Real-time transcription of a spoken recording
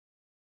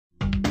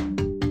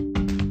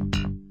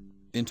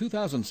In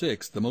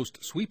 2006, the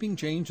most sweeping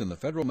change in the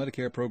federal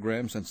Medicare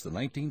program since the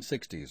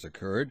 1960s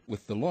occurred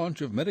with the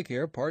launch of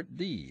Medicare Part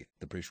D,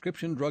 the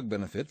prescription drug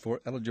benefit for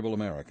eligible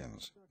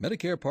Americans.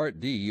 Medicare Part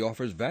D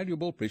offers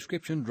valuable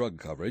prescription drug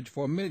coverage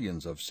for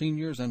millions of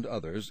seniors and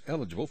others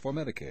eligible for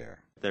Medicare.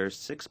 There's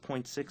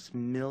 6.6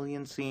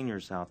 million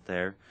seniors out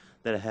there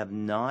that have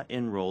not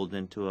enrolled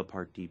into a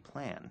Part D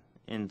plan.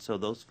 And so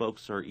those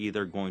folks are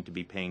either going to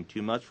be paying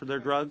too much for their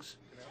drugs,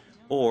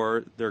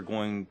 or they're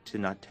going to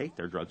not take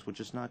their drugs, which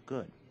is not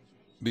good.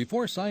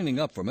 Before signing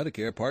up for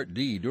Medicare Part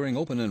D during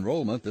open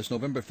enrollment this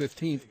November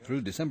 15th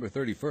through December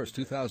 31st,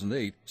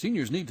 2008,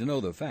 seniors need to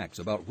know the facts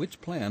about which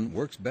plan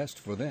works best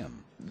for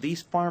them.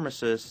 These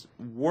pharmacists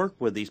work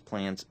with these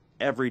plans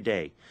every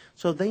day,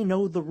 so they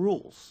know the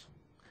rules.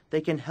 They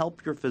can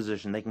help your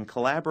physician. They can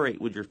collaborate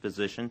with your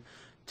physician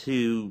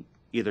to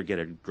either get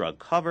a drug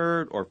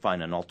covered or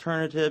find an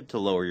alternative to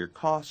lower your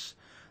costs.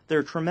 They're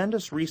a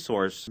tremendous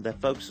resource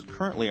that folks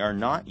currently are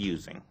not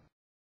using.